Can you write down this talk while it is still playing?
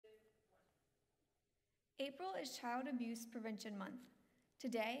April is Child Abuse Prevention Month.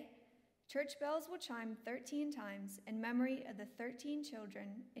 Today, church bells will chime 13 times in memory of the 13 children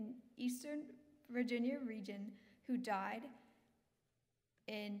in Eastern Virginia region who died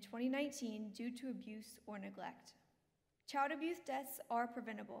in 2019 due to abuse or neglect. Child abuse deaths are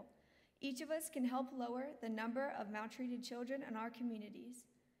preventable. Each of us can help lower the number of maltreated children in our communities.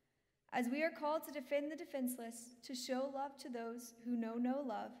 As we are called to defend the defenseless, to show love to those who know no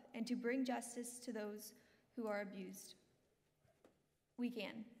love, and to bring justice to those who are abused. We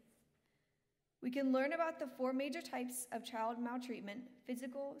can. We can learn about the 4 major types of child maltreatment: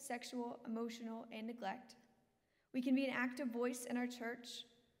 physical, sexual, emotional, and neglect. We can be an active voice in our church.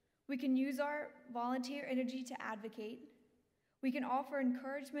 We can use our volunteer energy to advocate. We can offer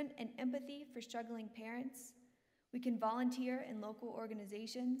encouragement and empathy for struggling parents. We can volunteer in local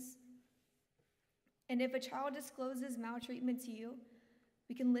organizations. And if a child discloses maltreatment to you,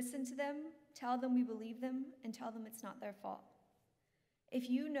 we can listen to them, tell them we believe them, and tell them it's not their fault. If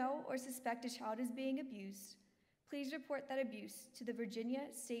you know or suspect a child is being abused, please report that abuse to the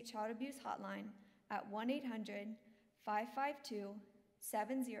Virginia State Child Abuse Hotline at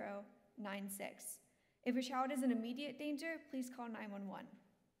 1-800-552-7096. If your child is in immediate danger, please call 911.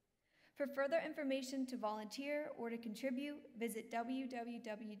 For further information to volunteer or to contribute, visit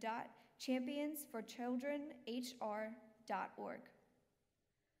www.championsforchildrenhr.org.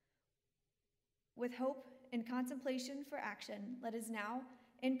 With hope and contemplation for action, let us now,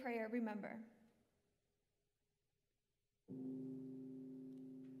 in prayer, remember.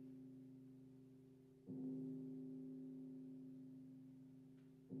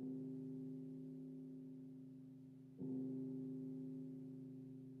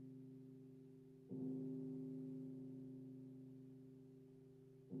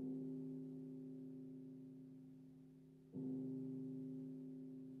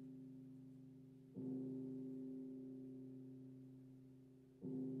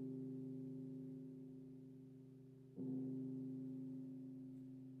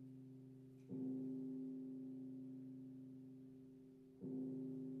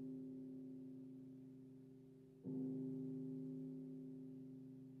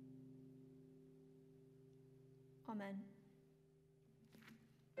 Amen.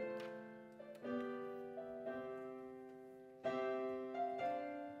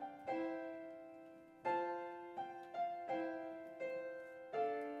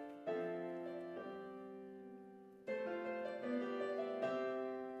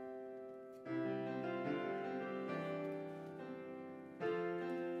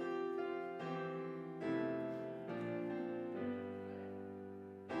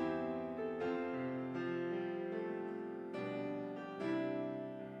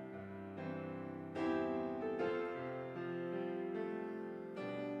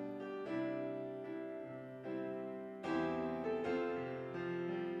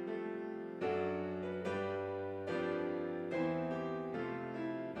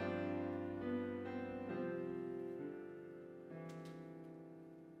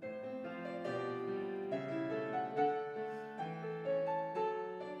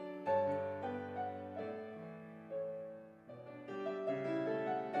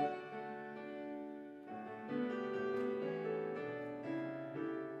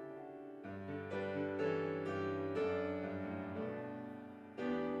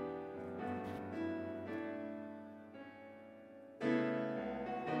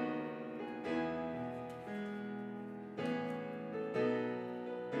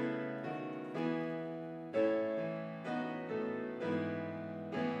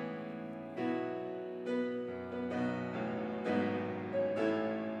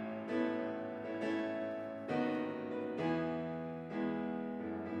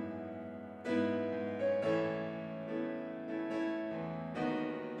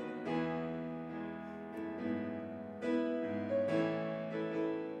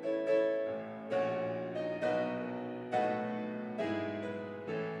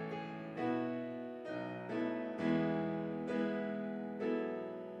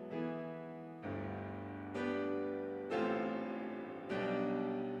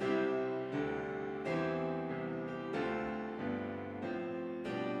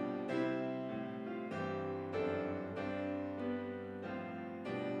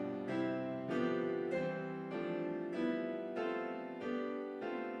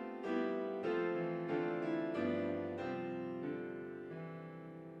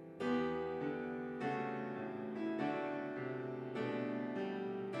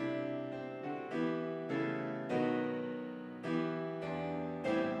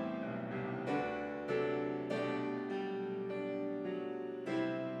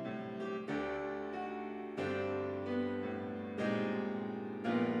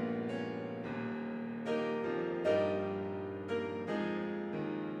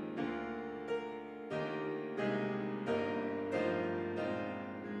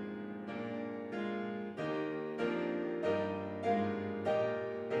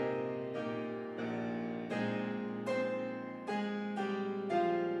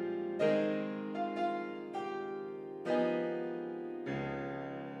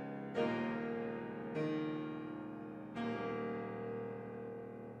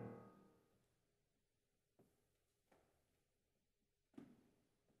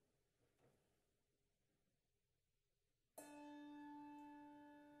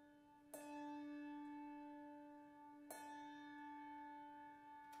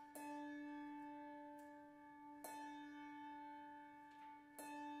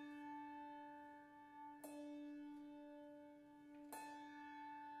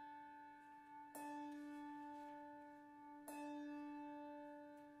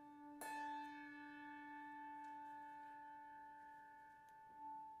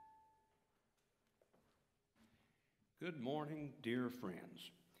 Good morning, dear friends,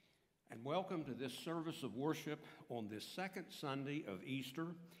 and welcome to this service of worship on this second Sunday of Easter.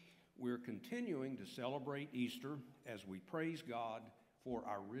 We're continuing to celebrate Easter as we praise God for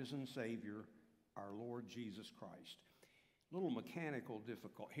our risen Savior, our Lord Jesus Christ. A little mechanical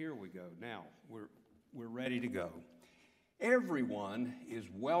difficult. Here we go. Now, we're ready to go. Everyone is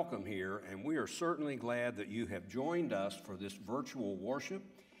welcome here, and we are certainly glad that you have joined us for this virtual worship.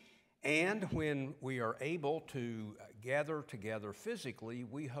 And when we are able to gather together physically,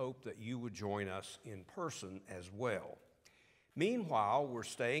 we hope that you would join us in person as well. Meanwhile, we're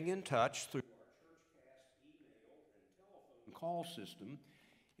staying in touch through our ChurchCast email and telephone call system.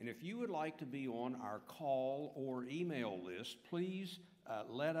 And if you would like to be on our call or email list, please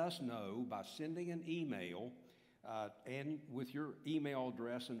let us know by sending an email and with your email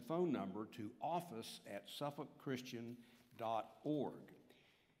address and phone number to office@suffolkchristian.org.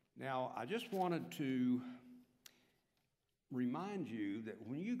 Now, I just wanted to remind you that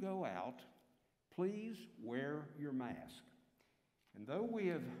when you go out, please wear your mask. And though we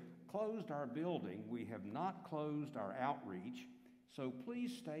have closed our building, we have not closed our outreach, so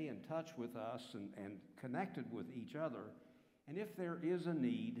please stay in touch with us and connected with each other. And if there is a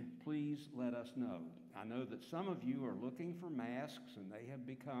need, please let us know. I know that some of you are looking for masks, and they have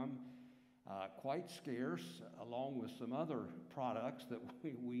become quite scarce, along with some other products that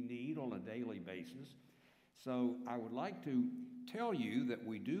we need on a daily basis. So I would like to tell you that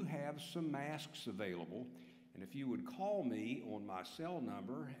we do have some masks available, and if you would call me on my cell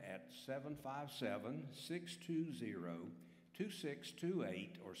number at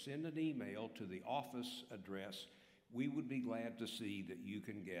 757-620-2628 or send an email to the office address, we would be glad to see that you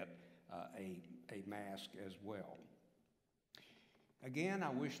can get a mask as well. Again, I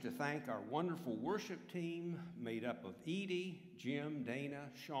wish to thank our wonderful worship team made up of Edie, Jim,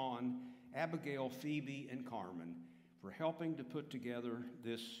 Dana, Sean, Abigail, Phoebe, and Carmen for helping to put together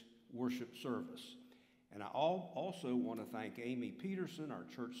this worship service. And I also want to thank Amy Peterson, our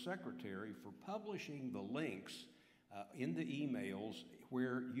church secretary, for publishing the links in the emails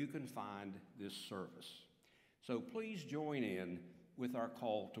where you can find this service. So please join in with our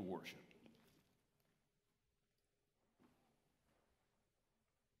call to worship.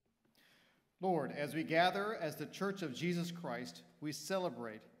 Lord, as we gather as the Church of Jesus Christ, we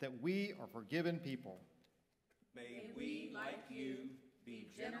celebrate that we are forgiven people. May we, like you,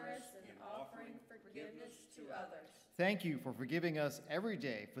 be generous in offering forgiveness to others. Thank you for forgiving us every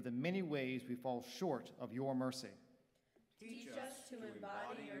day for the many ways we fall short of your mercy. Teach us to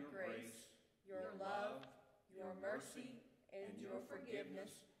embody your grace, your love, your mercy, and your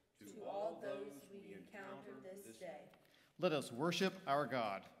forgiveness to all those we encounter this day. Let us worship our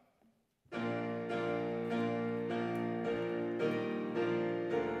God.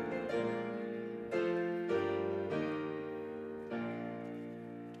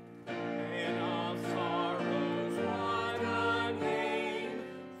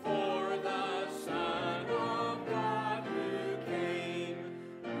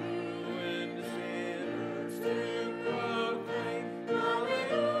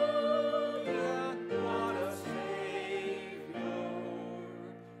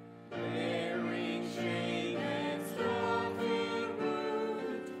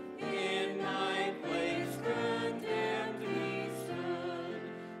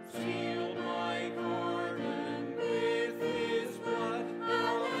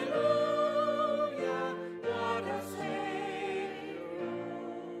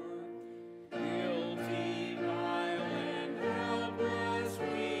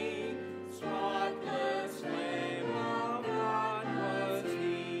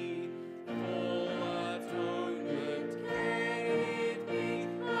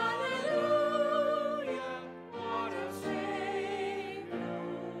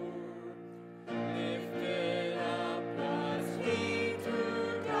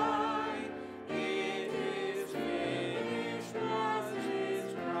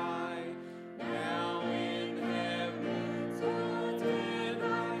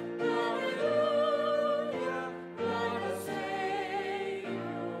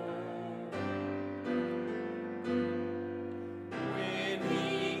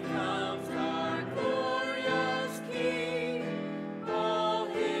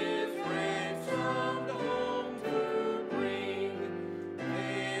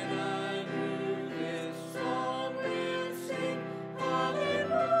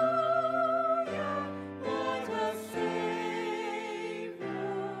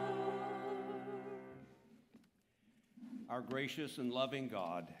 Our gracious and loving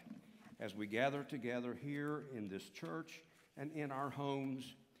God, as we gather together here in this church and in our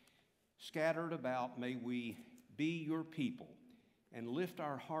homes, scattered about, may we be your people and lift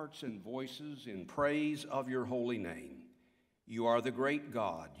our hearts and voices in praise of your holy name. You are the great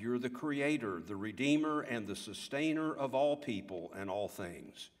God. You're the creator, the redeemer, and the sustainer of all people and all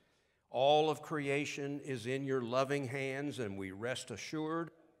things. All of creation is in your loving hands, and we rest assured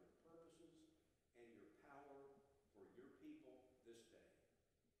of your purposes and your power for your people this day.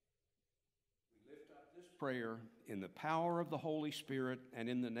 We lift up this prayer in the power of the Holy Spirit and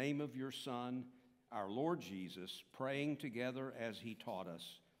in the name of your Son, our Lord Jesus, praying together as he taught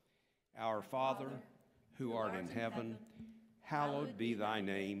us. Our Father, who art in heaven, hallowed be thy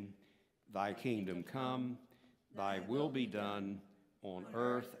name. Thy kingdom come, thy will be done on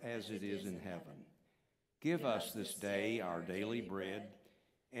earth as it is in heaven. Give us this day our daily bread,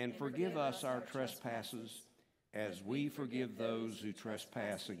 and forgive us our trespasses as we forgive those who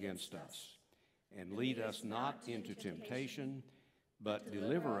trespass against us. And lead us not into temptation, but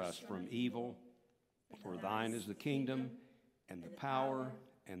deliver us from evil. For thine is the kingdom, and the power,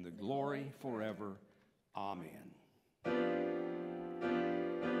 and the glory forever. Amen.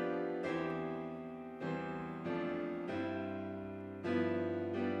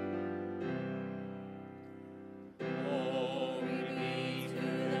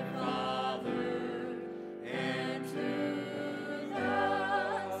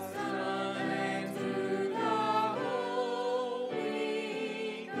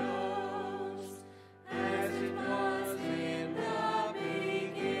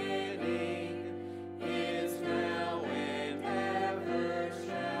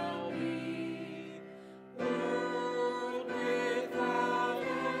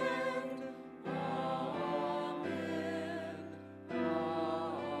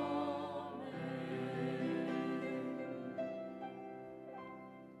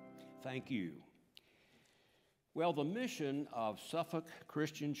 Thank you. Well, the mission of Suffolk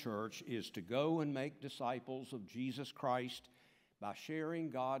Christian Church is to go and make disciples of Jesus Christ by sharing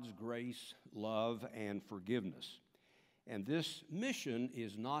God's grace, love, and forgiveness. And this mission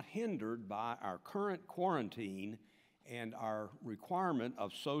is not hindered by our current quarantine and our requirement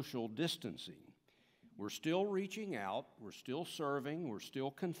of social distancing. We're still reaching out, we're still serving, we're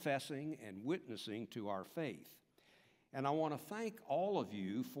still confessing and witnessing to our faith. And I want to thank all of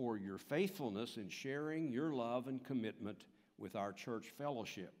you for your faithfulness in sharing your love and commitment with our church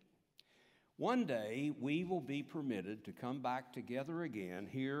fellowship. One day, we will be permitted to come back together again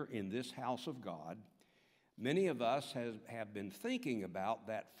here in this house of God. Many of us have been thinking about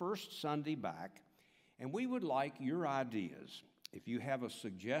that first Sunday back, and we would like your ideas. If you have a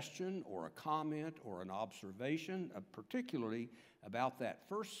suggestion or a comment or an observation, particularly about that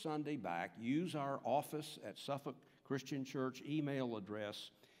first Sunday back, use our office at Suffolk Christian Church email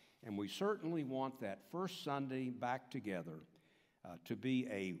address, and we certainly want that first Sunday back together to be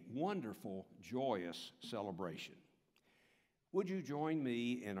a wonderful, joyous celebration. Would you join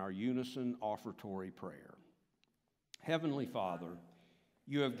me in our unison offertory prayer? Heavenly Father,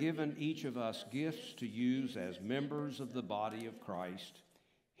 you have given each of us gifts to use as members of the body of Christ.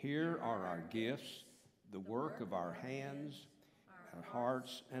 Here are our gifts, the work of our hands, our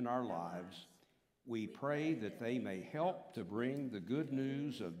hearts, and our lives. We pray that they may help to bring the good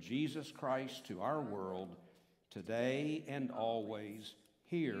news of Jesus Christ to our world today and always,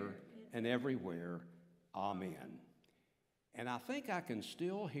 here and everywhere. Amen. And I think I can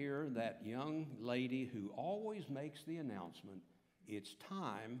still hear that young lady who always makes the announcement, it's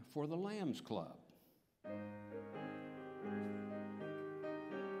time for the Lambs Club.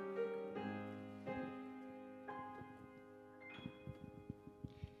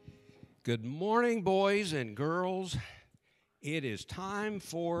 Good morning, boys and girls. It is time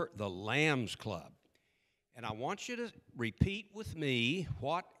for the Lambs Club. And I want you to repeat with me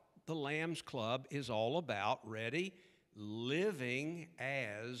what the Lambs Club is all about. Ready? Living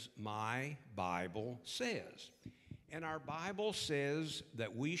as my Bible says. And our Bible says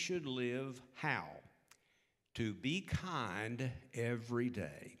that we should live how? To be kind every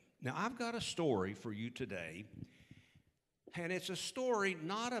day. Now, I've got a story for you today. And it's a story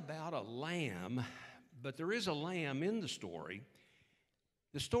not about a lamb, but there is a lamb in the story.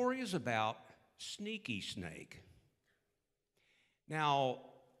 The story is about Sneaky Snake. Now,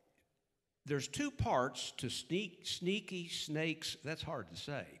 there's two parts to Sneaky Snake's, that's hard to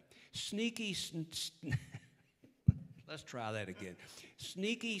say. Let's try that again.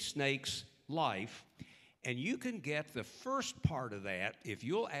 Sneaky Snake's life, and you can get the first part of that if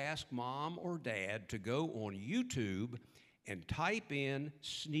you'll ask Mom or Dad to go on YouTube and type in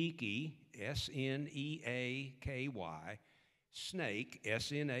Sneaky, S-N-E-A-K-Y, Snake,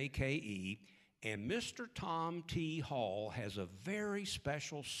 S-N-A-K-E, and Mr. Tom T. Hall has a very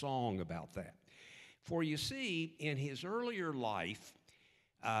special song about that. For you see, in his earlier life,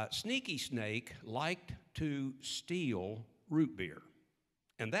 Sneaky Snake liked to steal root beer.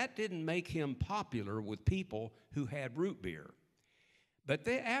 And that didn't make him popular with people who had root beer. But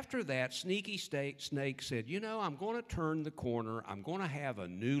after that, Sneaky Snake said, you know, I'm going to turn the corner. I'm going to have a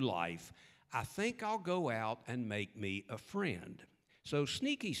new life. I think I'll go out and make me a friend. So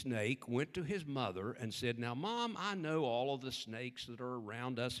Sneaky Snake went to his mother and said, now, Mom, I know all of the snakes that are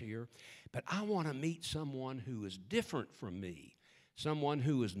around us here, but I want to meet someone who is different from me, someone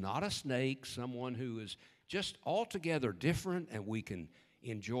who is not a snake, someone who is just altogether different, and we can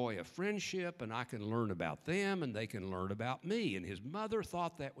enjoy a friendship, and I can learn about them, and they can learn about me. And his mother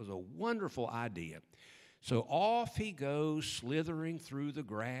thought that was a wonderful idea. So off he goes, slithering through the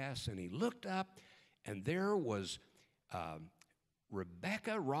grass, and he looked up, and there was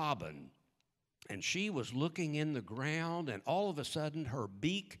Rebecca Robin, and she was looking in the ground, and all of a sudden her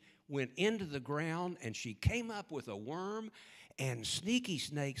beak went into the ground, and she came up with a worm, and Sneaky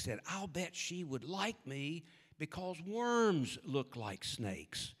Snake said, I'll bet she would like me because worms look like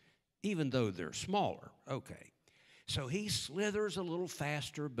snakes, even though they're smaller. Okay. So he slithers a little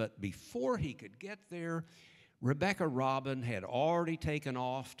faster, but before he could get there, Rebecca Robin had already taken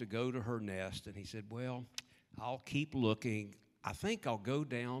off to go to her nest, and he said, well, I'll keep looking. I think I'll go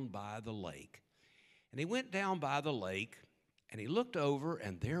down by the lake. And he went down by the lake, and he looked over,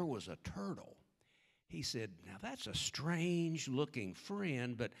 and there was a turtle. He said, now that's a strange-looking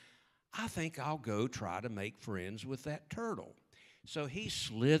friend, but I think I'll go try to make friends with that turtle. So he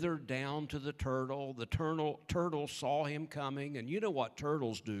slithered down to the turtle. The turtle saw him coming, and you know what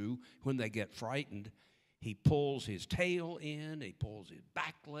turtles do when they get frightened. He pulls his tail in, he pulls his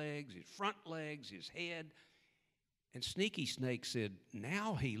back legs, his front legs, his head. And Sneaky Snake said,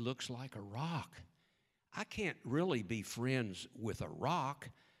 now he looks like a rock. I can't really be friends with a rock.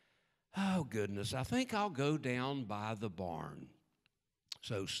 Oh, goodness, I think I'll go down by the barn.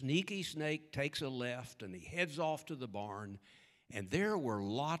 So Sneaky Snake takes a left, and he heads off to the barn, and there were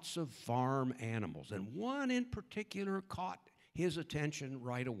lots of farm animals, and one in particular caught his attention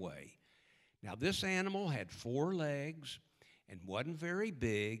right away. Now, this animal had 4 legs and wasn't very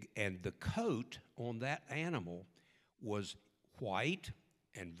big, and the coat on that animal was white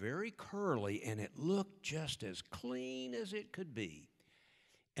and very curly, and it looked just as clean as it could be.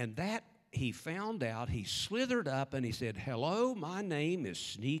 And that he found out, he slithered up and he said, hello, my name is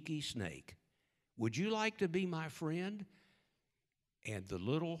Sneaky Snake. Would you like to be my friend? And the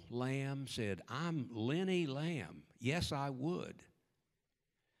little lamb said, I'm Lenny Lamb. Yes, I would.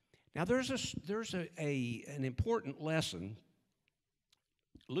 Now, there's an important lesson.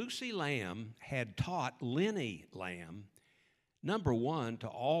 Lucy Lamb had taught Lenny Lamb, number one, to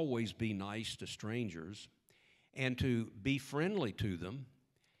always be nice to strangers and to be friendly to them,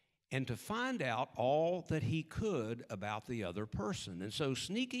 and to find out all that he could about the other person. And so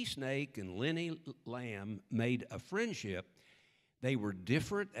Sneaky Snake and Lenny Lamb made a friendship. They were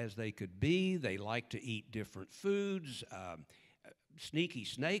different as they could be. They liked to eat different foods. Sneaky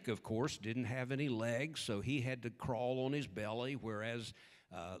Snake, of course, didn't have any legs, so he had to crawl on his belly, whereas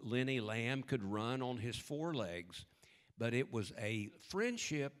Lenny Lamb could run on his 4 legs. But it was a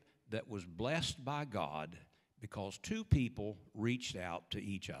friendship that was blessed by God, because 2 people reached out to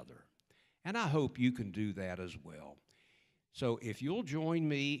each other. And I hope you can do that as well. So if you'll join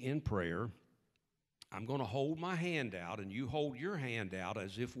me in prayer, I'm going to hold my hand out, and you hold your hand out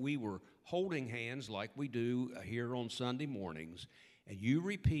as if we were holding hands like we do here on Sunday mornings, and you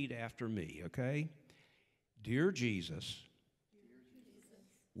repeat after me, okay? Dear Jesus,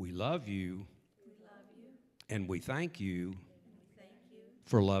 we love you, and we thank you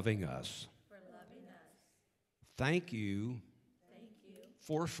for loving us. Thank you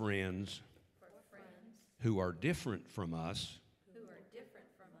for friends who are different from us,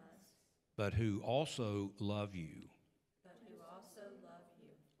 but who also love you.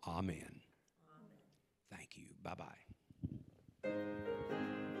 Amen. Thank you. Bye-bye.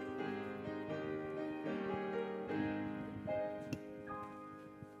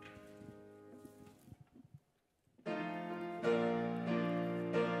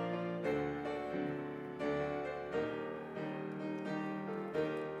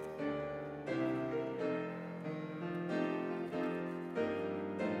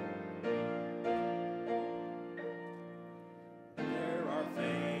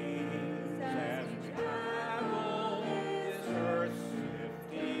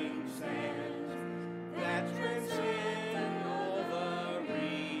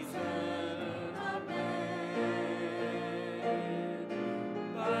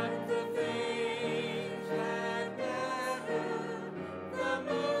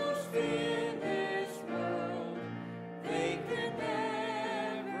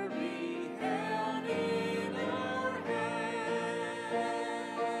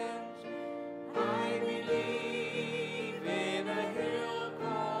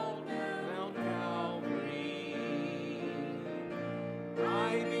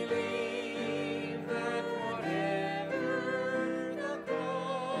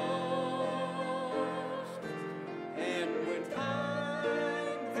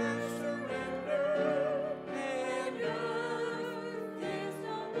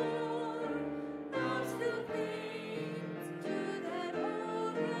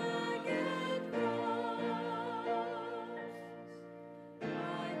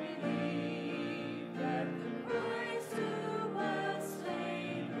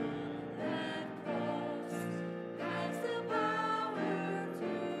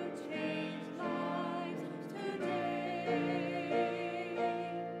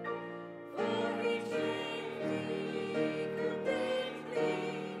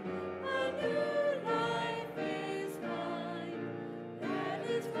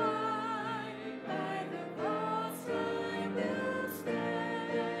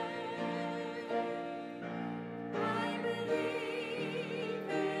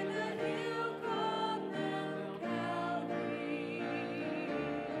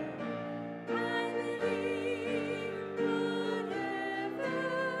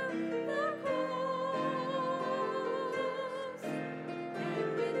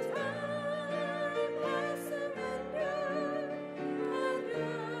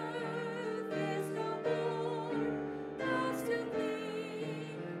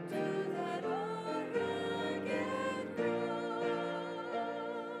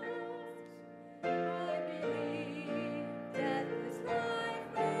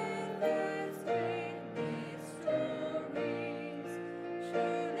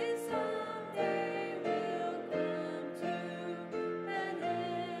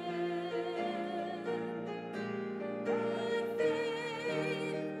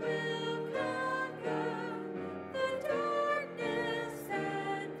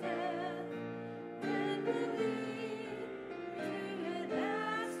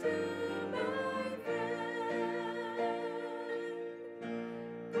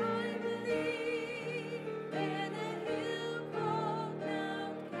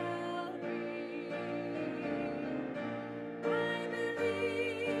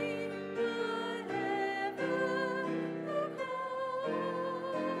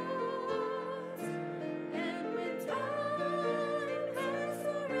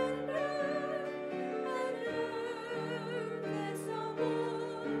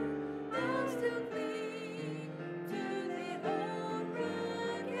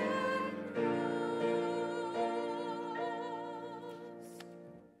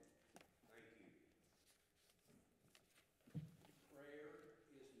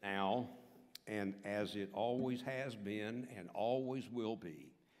 now, and as it always has been and always will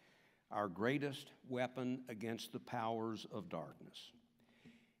be, our greatest weapon against the powers of darkness.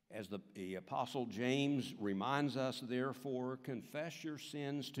 As the Apostle James reminds us, therefore, confess your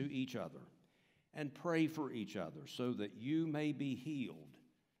sins to each other and pray for each other so that you may be healed.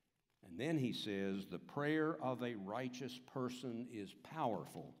 And then he says, the prayer of a righteous person is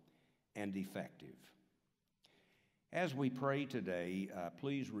powerful and effective. As we pray today,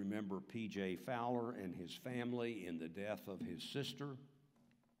 please remember P.J. Fowler and his family in the death of his sister.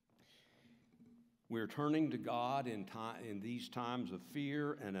 We're turning to God in these times of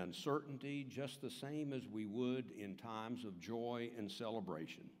fear and uncertainty, just the same as we would in times of joy and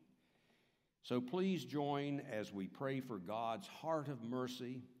celebration. So please join as we pray for God's heart of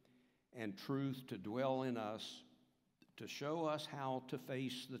mercy and truth to dwell in us, to show us how to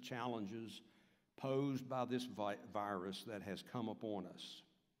face the challenges posed by this virus that has come upon us.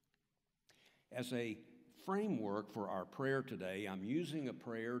 As a framework for our prayer today, I'm using a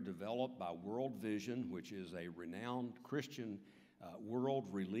prayer developed by World Vision, which is a renowned Christian world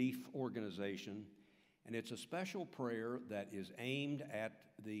relief organization, and it's a special prayer that is aimed at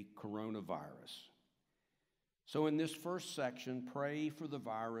the coronavirus. So in this first section, pray for the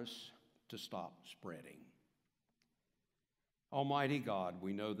virus to stop spreading. Almighty God,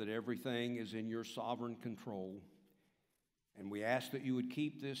 we know that everything is in your sovereign control, and we ask that you would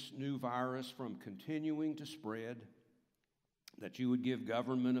keep this new virus from continuing to spread, that you would give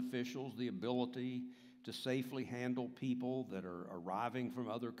government officials the ability to safely handle people that are arriving from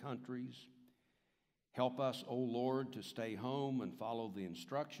other countries. Help us, O Lord, to stay home and follow the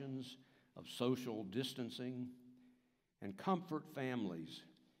instructions of social distancing, and comfort families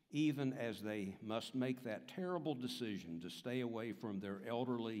even as they must make that terrible decision to stay away from their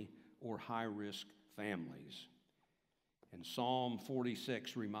elderly or high-risk families. And Psalm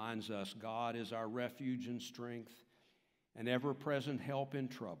 46 reminds us, God is our refuge and strength, an ever-present help in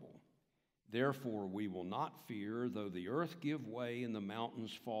trouble. Therefore we will not fear, though the earth give way and the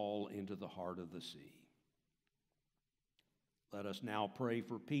mountains fall into the heart of the sea. Let us now pray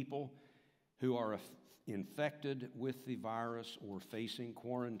for people who are infected with the virus or facing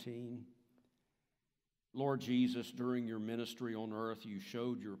quarantine. Lord Jesus, during your ministry on earth, you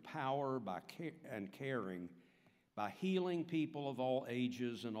showed your power and caring by healing people of all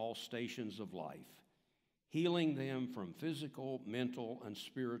ages and all stations of life, healing them from physical, mental, and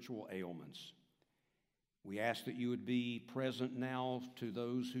spiritual ailments. We ask that you would be present now to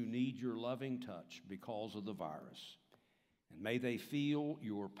those who need your loving touch because of the virus. And may they feel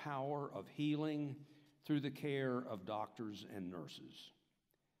your power of healing through the care of doctors and nurses.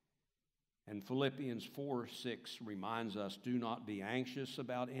 And Philippians 4:6 reminds us, do not be anxious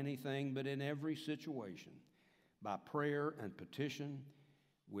about anything, but in every situation, by prayer and petition,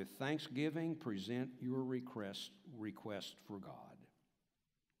 with thanksgiving, present your request for God.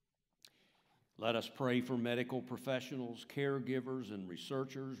 Let us pray for medical professionals, caregivers, and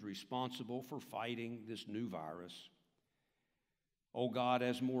researchers responsible for fighting this new virus. Oh God,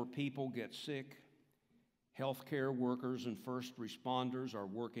 as more people get sick, healthcare workers and first responders are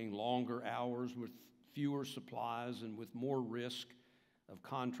working longer hours with fewer supplies and with more risk of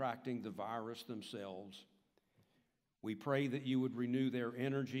contracting the virus themselves. We pray that you would renew their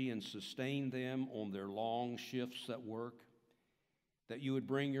energy and sustain them on their long shifts at work, that you would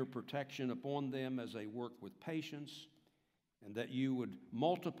bring your protection upon them as they work with patients, and that you would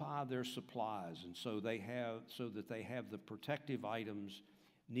multiply their supplies and so that they have the protective items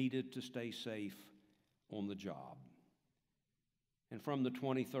needed to stay safe on the job. And from the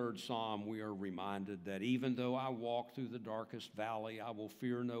 23rd Psalm, we are reminded that even though I walk through the darkest valley, I will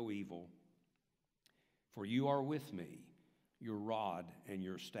fear no evil. For you are with me, your rod and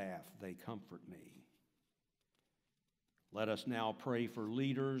your staff, they comfort me. Let us now pray for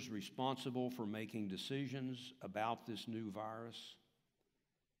leaders responsible for making decisions about this new virus.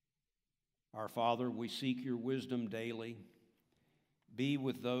 Our Father, we seek your wisdom daily. Be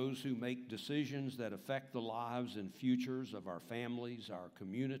with those who make decisions that affect the lives and futures of our families, our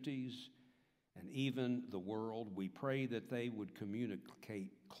communities, and even the world. We pray that they would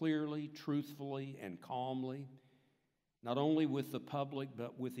communicate clearly, truthfully, and calmly, not only with the public,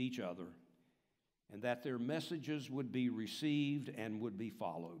 but with each other, and that their messages would be received and would be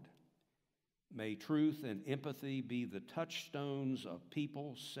followed. May truth and empathy be the touchstones of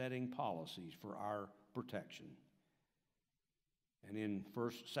people setting policies for our protection. And in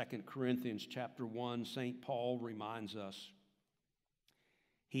 2 Corinthians chapter 1, St. Paul reminds us,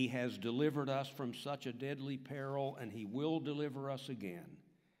 he has delivered us from such a deadly peril, and he will deliver us again.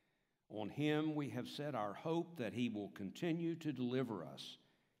 On him we have set our hope that he will continue to deliver us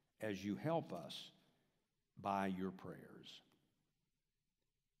as you help us by your prayers.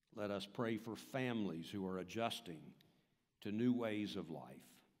 Let us pray for families who are adjusting to new ways of life.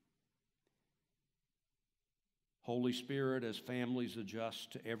 Holy Spirit, as families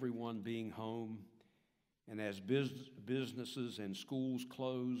adjust to everyone being home, and as businesses and schools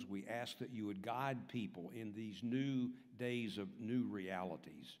close, we ask that you would guide people in these new days of new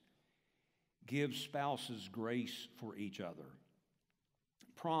realities. Give spouses grace for each other.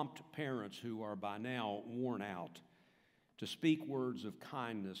 Prompt parents who are by now worn out to speak words of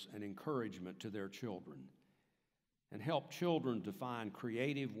kindness and encouragement to their children, and help children to find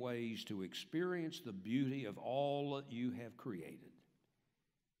creative ways to experience the beauty of all that you have created.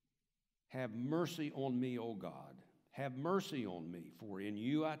 Have mercy on me, O God. Have mercy on me, for in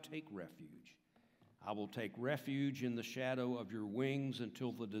you I take refuge. I will take refuge in the shadow of your wings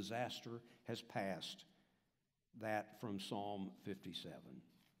until the disaster has passed. That from Psalm 57.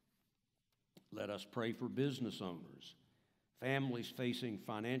 Let us pray for business owners, families facing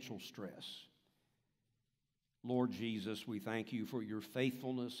financial stress. Lord Jesus, we thank you for your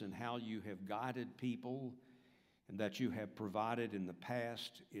faithfulness and how you have guided people and that you have provided in the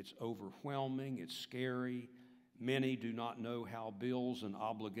past. It's overwhelming, it's scary. Many do not know how bills and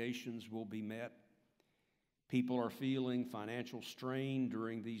obligations will be met. People are feeling financial strain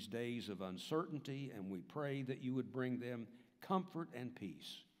during these days of uncertainty, and we pray that you would bring them comfort and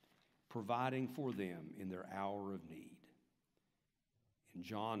peace, providing for them in their hour of need. In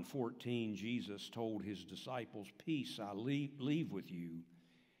John 14, Jesus told his disciples, "Peace I leave with you.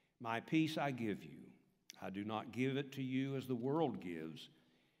 My peace I give you. I do not give it to you as the world gives.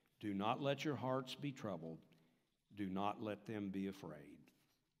 Do not let your hearts be troubled. Do not let them be afraid."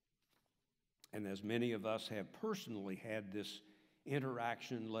 And as many of us have personally had this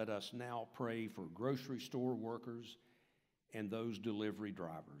interaction, let us now pray for grocery store workers and those delivery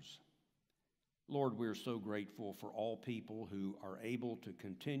drivers. Lord, we're so grateful for all people who are able to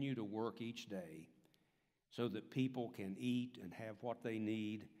continue to work each day so that people can eat and have what they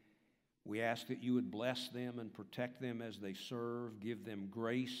need. We ask that you would bless them and protect them as they serve, give them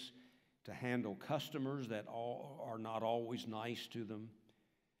grace to handle customers that are not always nice to them.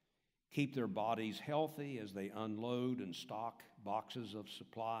 Keep their bodies healthy as they unload and stock boxes of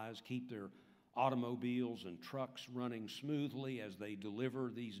supplies. Keep their automobiles and trucks running smoothly as they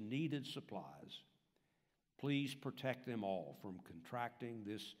deliver these needed supplies. Please protect them all from contracting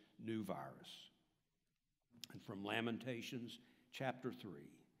this new virus. And from Lamentations chapter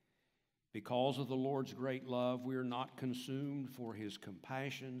 3, because of the Lord's great love, we are not consumed, for his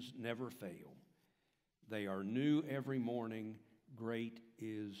compassions never fail. They are new every morning. Great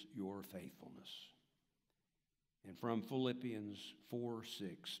is your faithfulness. And from Philippians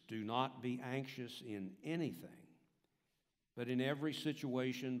 4:6, do not be anxious in anything, but in every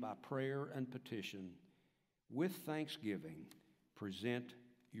situation by prayer and petition, with thanksgiving, present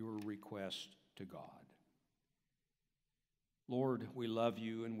your request to God. Lord, we love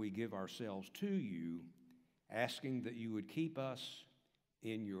you and we give ourselves to you, asking that you would keep us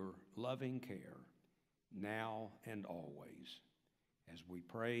in your loving care now and always, as we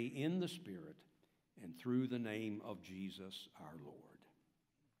pray in the Spirit and through the name of Jesus our Lord.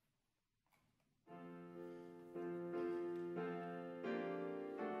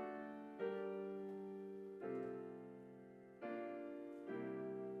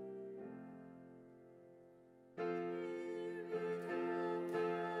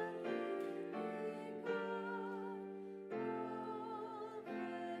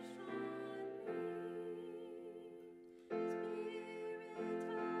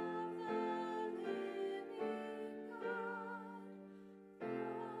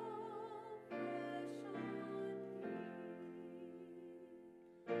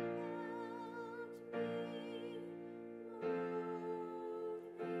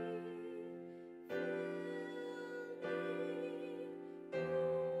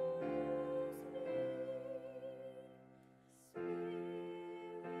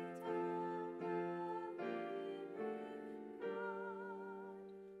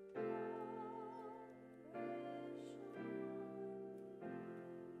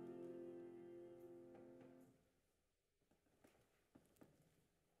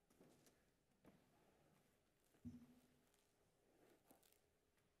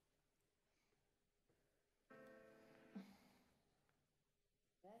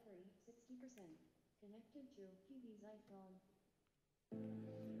 Battery 60%. Connected to TV's iPhone.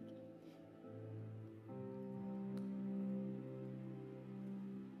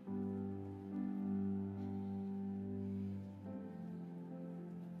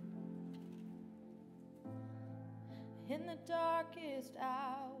 In the darkest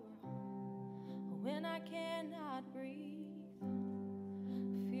hour, when I cannot breathe.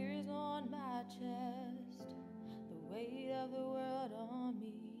 Fear is on my chest, the weight of the world on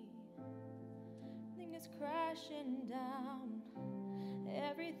me. Things crashing down,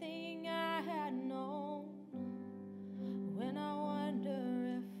 everything I had known. When I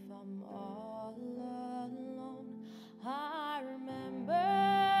wonder if I'm all alone, I remember.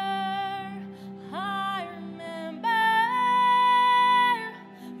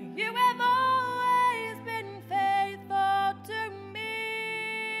 You have always been faithful to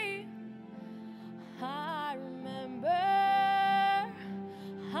me. I remember.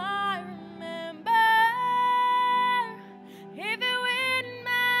 Even when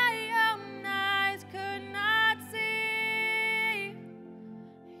my own eyes could not see,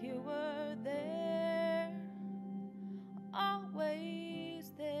 you were there,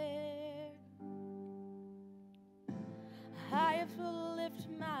 always there. I have to lift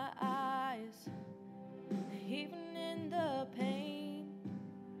my eyes, even in the pain,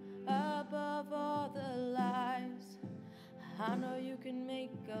 above all the lies. I know you can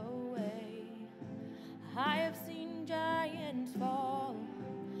make a way. I have seen giants fall,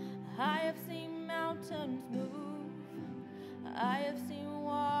 I have seen mountains move, I have seen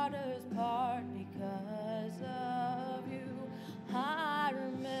waters part because of you. I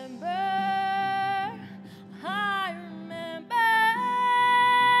remember.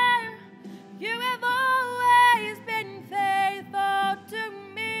 You have always been faithful to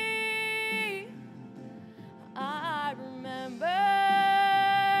me. I remember.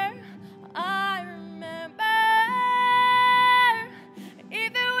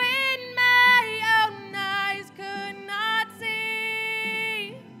 Even when my own eyes could not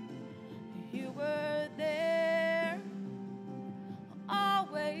see, you were there,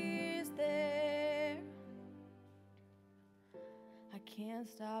 always there. I can't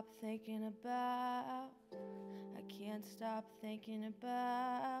stop thinking about, I can't stop thinking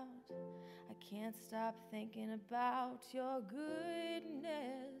about, I can't stop thinking about your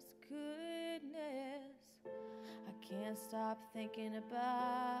goodness, goodness. I can't stop thinking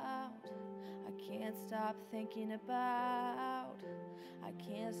about, I can't stop thinking about, I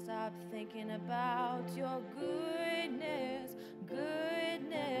can't stop thinking about your goodness,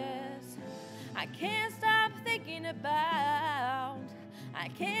 goodness. I can't stop thinking about, I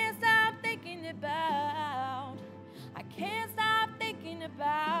can't stop thinking about, I can't stop thinking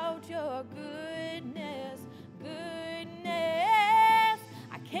about your goodness, goodness.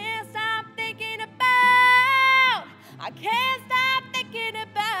 I can't stop thinking about, I can't stop thinking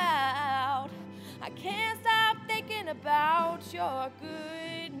about, I can't stop thinking about your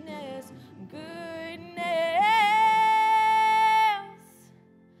goodness, goodness.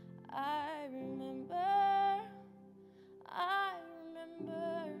 I remember.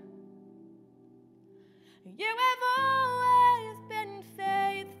 You have always been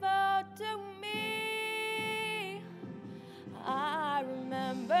faithful to me. I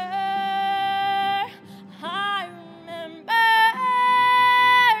remember.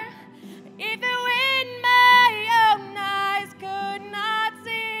 Even when my own eyes could not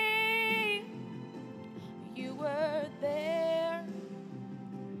see, you were there,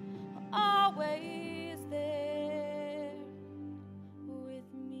 always there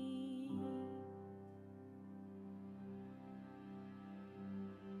with me.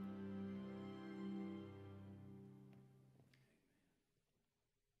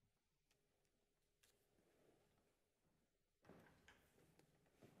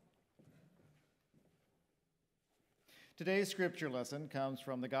 Today's scripture lesson comes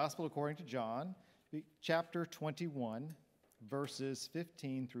from the Gospel according to John, chapter 21, verses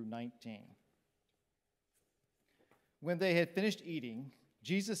 15 through 19. When they had finished eating,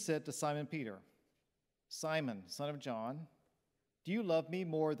 Jesus said to Simon Peter, "Simon, son of John, do you love me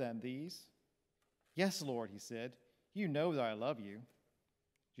more than these?" "Yes, Lord," he said, "you know that I love you."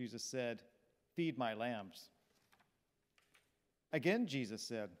 Jesus said, "Feed my lambs." Again, Jesus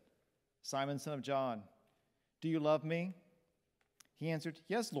said, "Simon, son of John, do you love me?" He answered,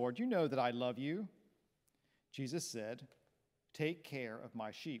 "Yes, Lord, you know that I love you." Jesus said, "Take care of my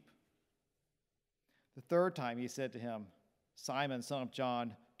sheep." The third time he said to him, "Simon, son of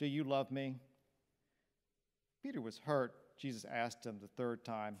John, do you love me?" Peter was hurt. Jesus asked him the third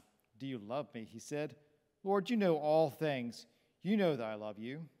time, "Do you love me?" He said, "Lord, you know all things. You know that I love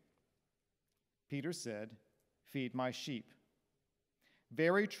you." Peter said, "Feed my sheep.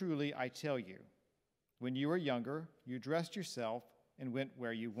 Very truly I tell you, when you were younger, you dressed yourself and went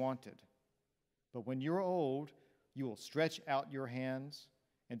where you wanted. But when you are old, you will stretch out your hands,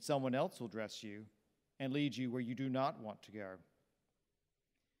 and someone else will dress you and lead you where you do not want to go."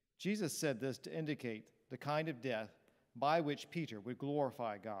 Jesus said this to indicate the kind of death by which Peter would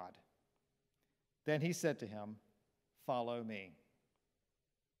glorify God. Then he said to him, "Follow me."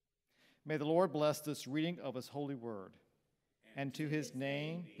 May the Lord bless this reading of his holy word, and to his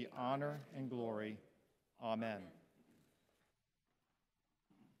name be honor and glory. Amen.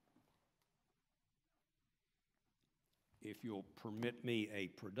 If you'll permit me a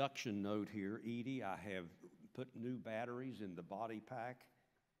production note here, Edie, I have put new batteries in the body pack.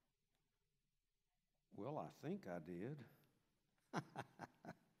 Well, I think I did.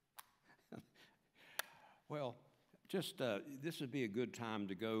 Well, just this would be a good time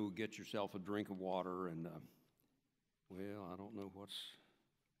to go get yourself a drink of water and, well, I don't know what's...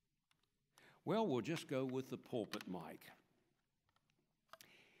 Well, we'll just go with the pulpit mic.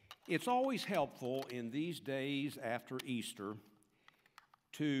 It's always helpful in these days after Easter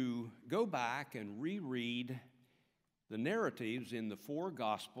to go back and reread the narratives in the four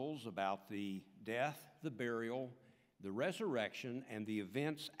Gospels about the death, the burial, the resurrection, and the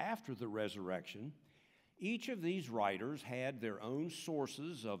events after the resurrection. Each of these writers had their own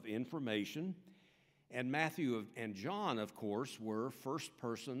sources of information, and Matthew and John, of course, were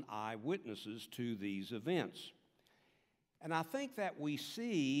first-person eyewitnesses to these events. And I think that we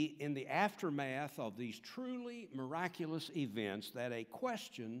see in the aftermath of these truly miraculous events that a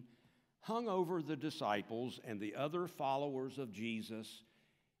question hung over the disciples and the other followers of Jesus,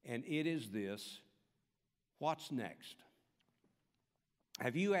 and it is this: what's next?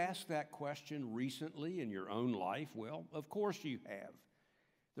 Have you asked that question recently in your own life? Well, of course you have.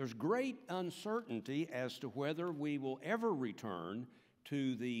 There's great uncertainty as to whether we will ever return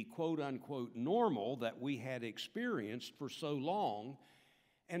to the quote-unquote normal that we had experienced for so long.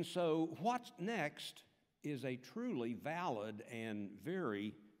 And so what's next is a truly valid and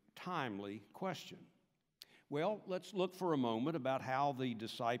very timely question. Well, let's look for a moment about how the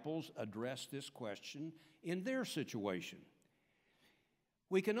disciples addressed this question in their situation.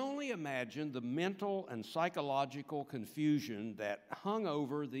 We can only imagine the mental and psychological confusion that hung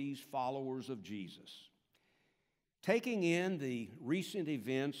over these followers of Jesus. Taking in the recent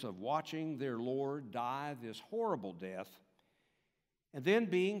events of watching their Lord die this horrible death, and then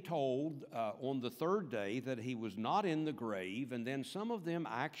being told on the third day that he was not in the grave, and then some of them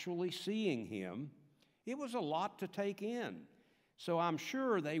actually seeing him, it was a lot to take in. So I'm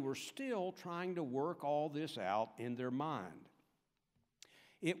sure they were still trying to work all this out in their mind.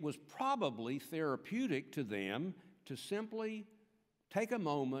 It was probably therapeutic to them to simply take a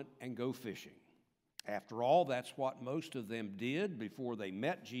moment and go fishing. After all, that's what most of them did before they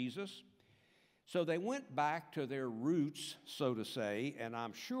met Jesus. So they went back to their roots, so to say, and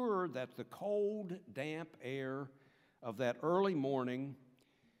I'm sure that the cold, damp air of that early morning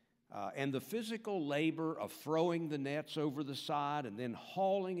and the physical labor of throwing the nets over the side and then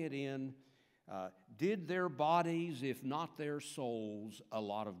hauling it in did their bodies, if not their souls, a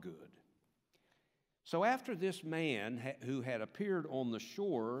lot of good. So after this man who had appeared on the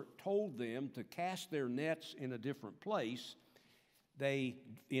shore told them to cast their nets in a different place, they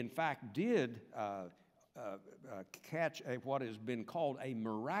in fact did catch what has been called a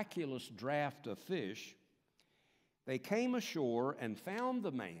miraculous draft of fish. They came ashore and found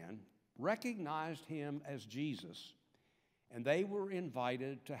the man, recognized him as Jesus, and they were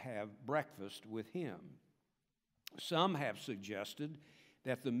invited to have breakfast with him. Some have suggested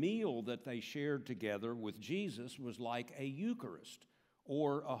that the meal that they shared together with Jesus was like a Eucharist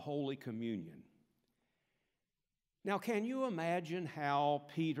or a Holy Communion. Now, can you imagine how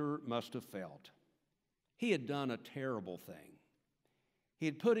Peter must have felt? He had done a terrible thing. He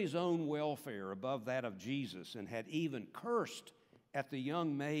had put his own welfare above that of Jesus and had even cursed at the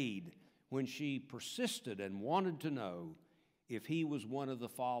young maid when she persisted and wanted to know if he was one of the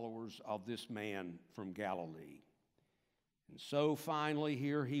followers of this man from Galilee. And so finally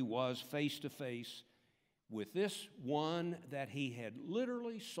here he was face to face with this one that he had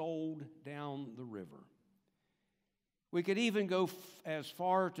literally sold down the river. We could even go as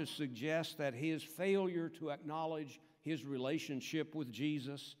far to suggest that his failure to acknowledge his relationship with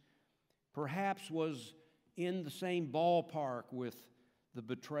Jesus perhaps was in the same ballpark with the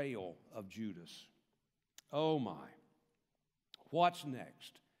betrayal of Judas. Oh my, what's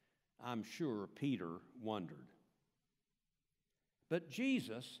next? I'm sure Peter wondered. But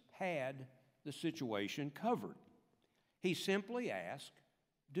Jesus had the situation covered. He simply asked,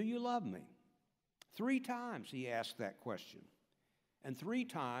 "Do you love me?" 3 times he asked that question. And 3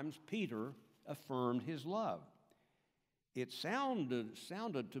 times Peter affirmed his love. It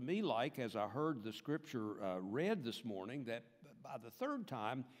sounded to me like, as I heard the scripture read this morning, that by the 3rd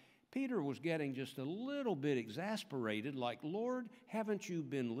time, Peter was getting just a little bit exasperated, like, Lord, haven't you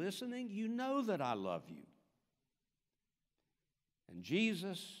been listening? You know that I love you. And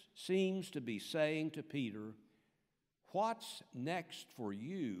Jesus seems to be saying to Peter, what's next for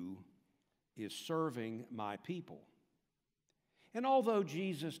you is serving my people. And although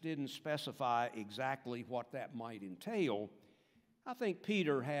Jesus didn't specify exactly what that might entail, I think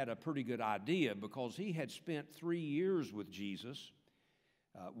Peter had a pretty good idea because he had spent 3 years with Jesus,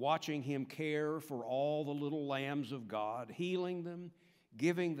 watching him care for all the little lambs of God, healing them,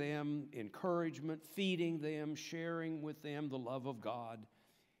 giving them encouragement, feeding them, sharing with them the love of God,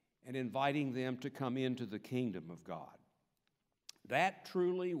 and inviting them to come into the kingdom of God. That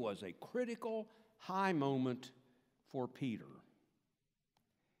truly was a critical, high moment for Peter.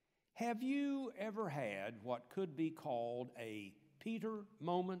 Have you ever had what could be called a Peter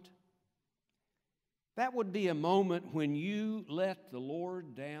moment? That would be a moment when you let the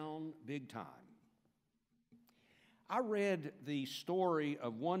Lord down big time. I read the story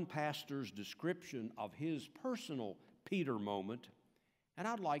of one pastor's description of his personal Peter moment, and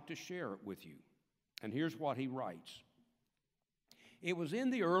I'd like to share it with you. And here's what he writes. It was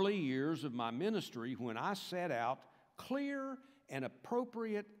in the early years of my ministry when I set out clear and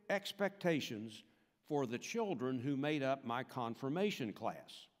appropriate expectations for the children who made up my confirmation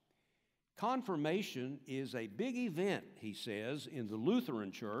class. Confirmation is a big event, he says, in the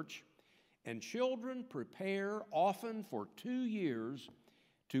Lutheran Church, and children prepare often for 2 years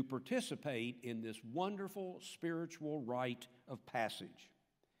to participate in this wonderful spiritual rite of passage.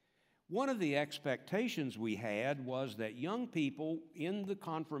 One of the expectations we had was that young people in the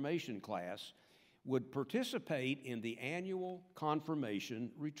confirmation class would participate in the annual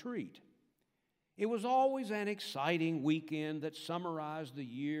confirmation retreat. It was always an exciting weekend that summarized the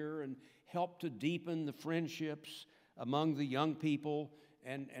year and helped to deepen the friendships among the young people,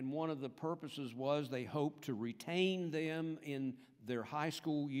 and one of the purposes was they hoped to retain them in their high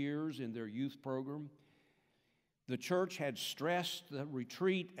school years in their youth program. The church had stressed the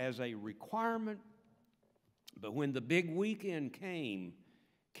retreat as a requirement, but when the big weekend came,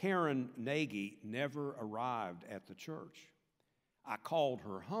 Karen Nagy never arrived at the church. I called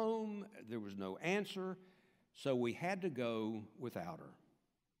her home. There was no answer, so we had to go without her.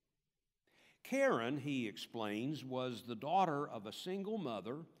 Karen, he explains, was the daughter of a single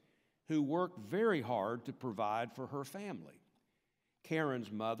mother who worked very hard to provide for her family.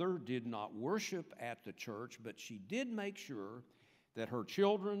 Karen's mother did not worship at the church, but she did make sure that her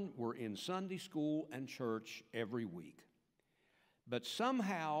children were in Sunday school and church every week. But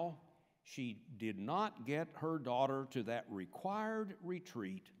somehow she did not get her daughter to that required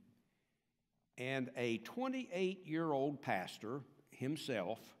retreat, and a 28-year-old pastor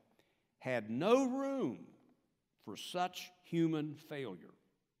himself had no room for such human failure.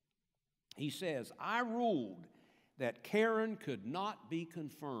 He says, I ruled that Karen could not be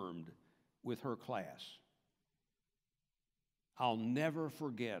confirmed with her class. I'll never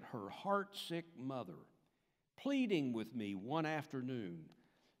forget her heartsick mother pleading with me one afternoon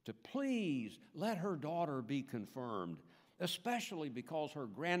to please let her daughter be confirmed, especially because her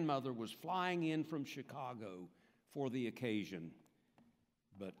grandmother was flying in from Chicago for the occasion.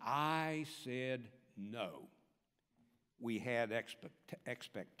 But I said no. We had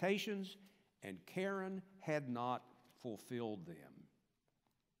expectations, and Karen had not fulfilled them.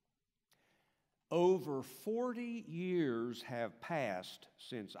 Over 40 years have passed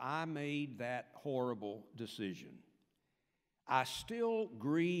since I made that horrible decision. I still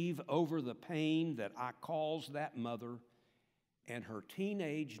grieve over the pain that I caused that mother and her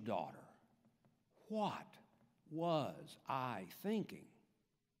teenage daughter. What was I thinking?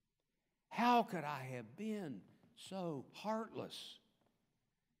 How could I have been so heartless?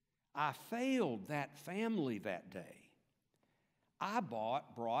 I failed that family that day. I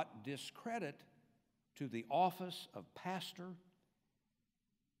brought discredit to the office of pastor,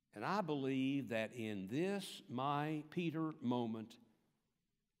 and I believe that in this, my Peter moment,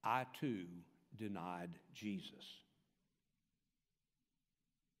 I too denied Jesus.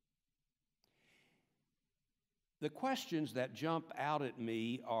 The questions that jump out at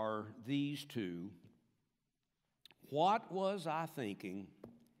me are these two. What was I thinking,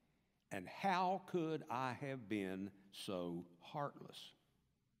 and how could I have been so heartless?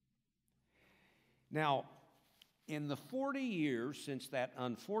 Now, in the 40 years since that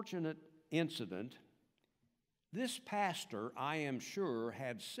unfortunate incident, this pastor, I am sure,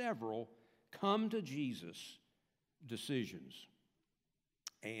 had several come to Jesus decisions.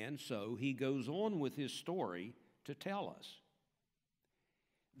 And so he goes on with his story to tell us.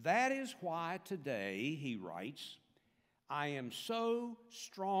 That is why today, he writes, I am so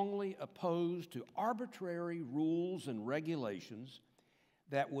strongly opposed to arbitrary rules and regulations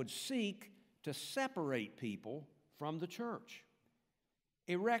that would seek to separate people from the church,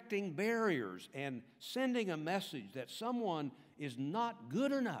 erecting barriers and sending a message that someone is not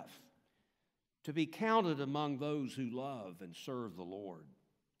good enough to be counted among those who love and serve the Lord.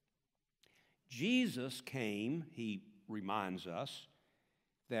 Jesus came, he reminds us,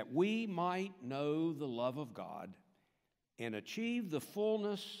 that we might know the love of God and achieve the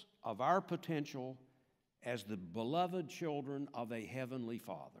fullness of our potential as the beloved children of a heavenly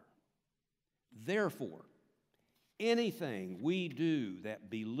Father. Therefore, anything we do that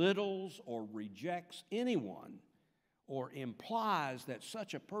belittles or rejects anyone or implies that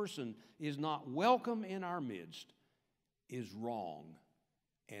such a person is not welcome in our midst is wrong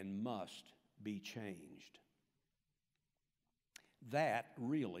and must be changed. That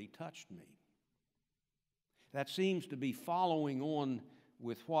really touched me. That seems to be following on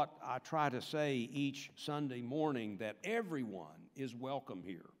with what I try to say each Sunday morning, that everyone is welcome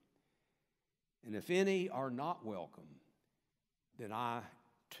here. And if any are not welcome, then I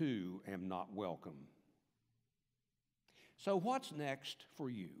too am not welcome. So what's next for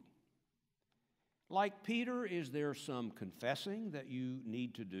you? Like Peter, is there some confessing that you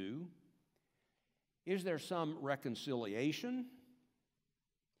need to do? Is there some reconciliation?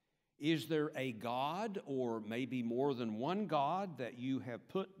 Is there a God, or maybe more than one God, that you have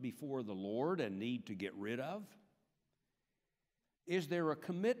put before the Lord and need to get rid of? Is there a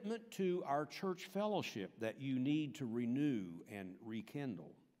commitment to our church fellowship that you need to renew and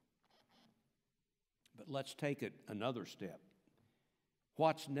rekindle? But let's take it another step.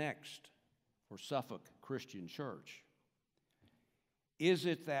 What's next for Suffolk Christian Church? Is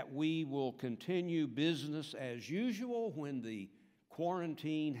it that we will continue business as usual when the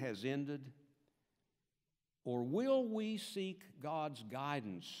quarantine has ended? Or will we seek God's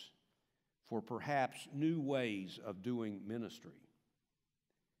guidance for perhaps new ways of doing ministry?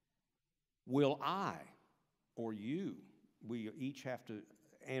 Will I or you, we each have to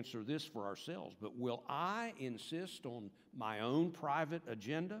answer this for ourselves, but will I insist on my own private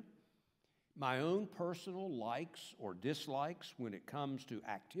agenda, my own personal likes or dislikes when it comes to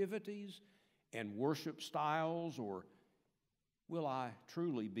activities and worship styles, or will I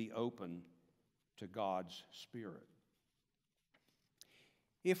truly be open to God's Spirit?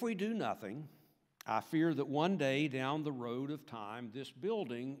 If we do nothing, I fear that one day down the road of time, this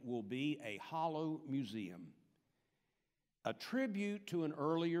building will be a hollow museum, a tribute to an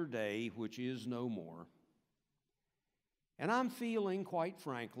earlier day which is no more. And I'm feeling, quite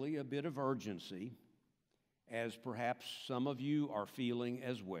frankly, a bit of urgency, as perhaps some of you are feeling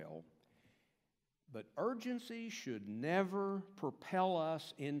as well. But urgency should never propel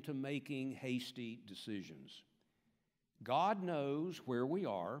us into making hasty decisions. God knows where we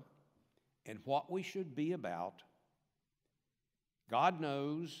are and what we should be about. God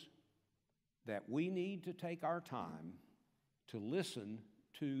knows that we need to take our time to listen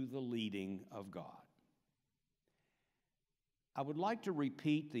to the leading of God. I would like to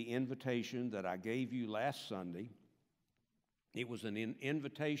repeat the invitation that I gave you last Sunday. It was an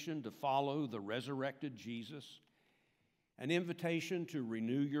invitation to follow the resurrected Jesus, an invitation to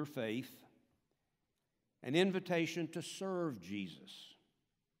renew your faith, an invitation to serve Jesus,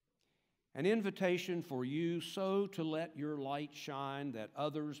 an invitation for you so to let your light shine that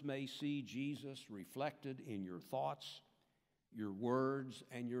others may see Jesus reflected in your thoughts, your words,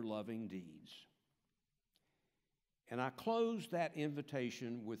 and your loving deeds. And I close that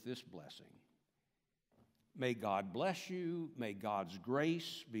invitation with this blessing. May God bless you. May God's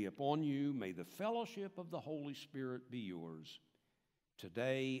grace be upon you. May the fellowship of the Holy Spirit be yours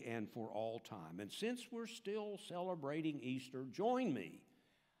today and for all time. And since we're still celebrating Easter, join me.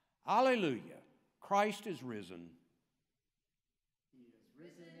 Alleluia. Christ is risen. He is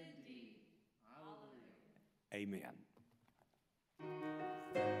risen indeed. Alleluia. Amen.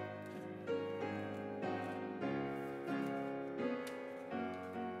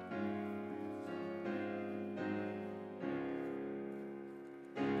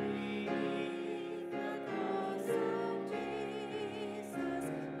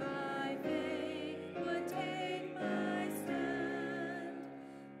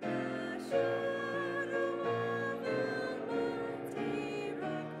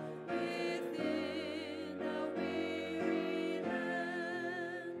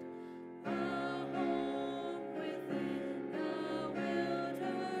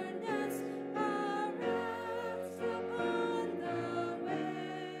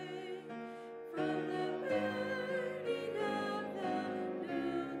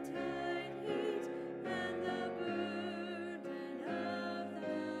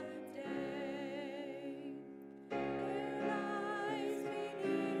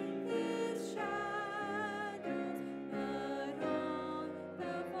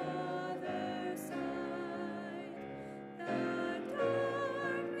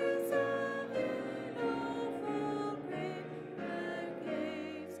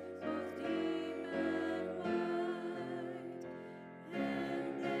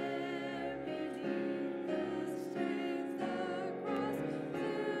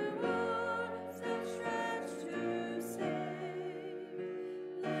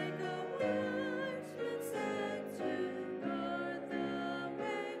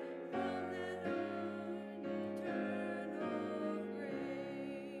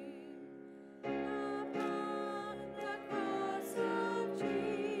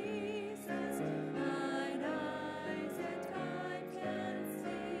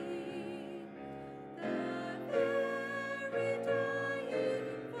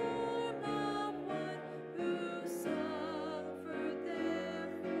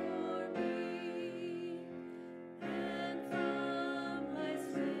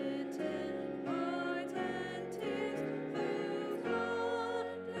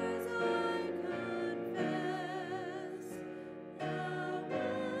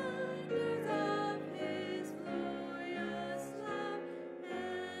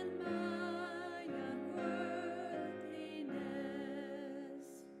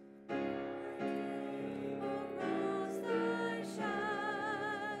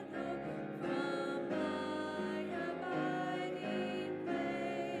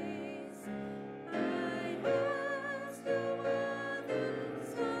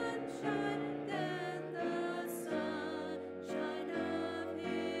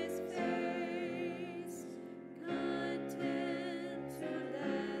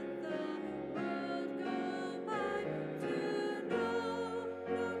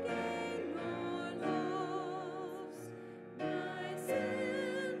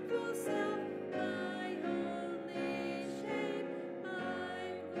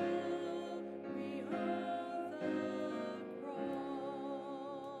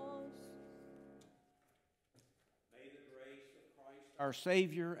 our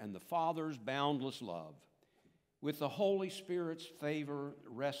Savior and the Father's boundless love, with the Holy Spirit's favor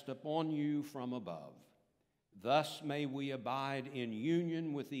rest upon you from above. Thus may we abide in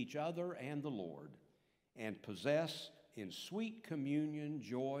union with each other and the Lord, and possess in sweet communion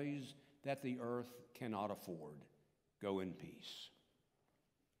joys that the earth cannot afford. Go in peace.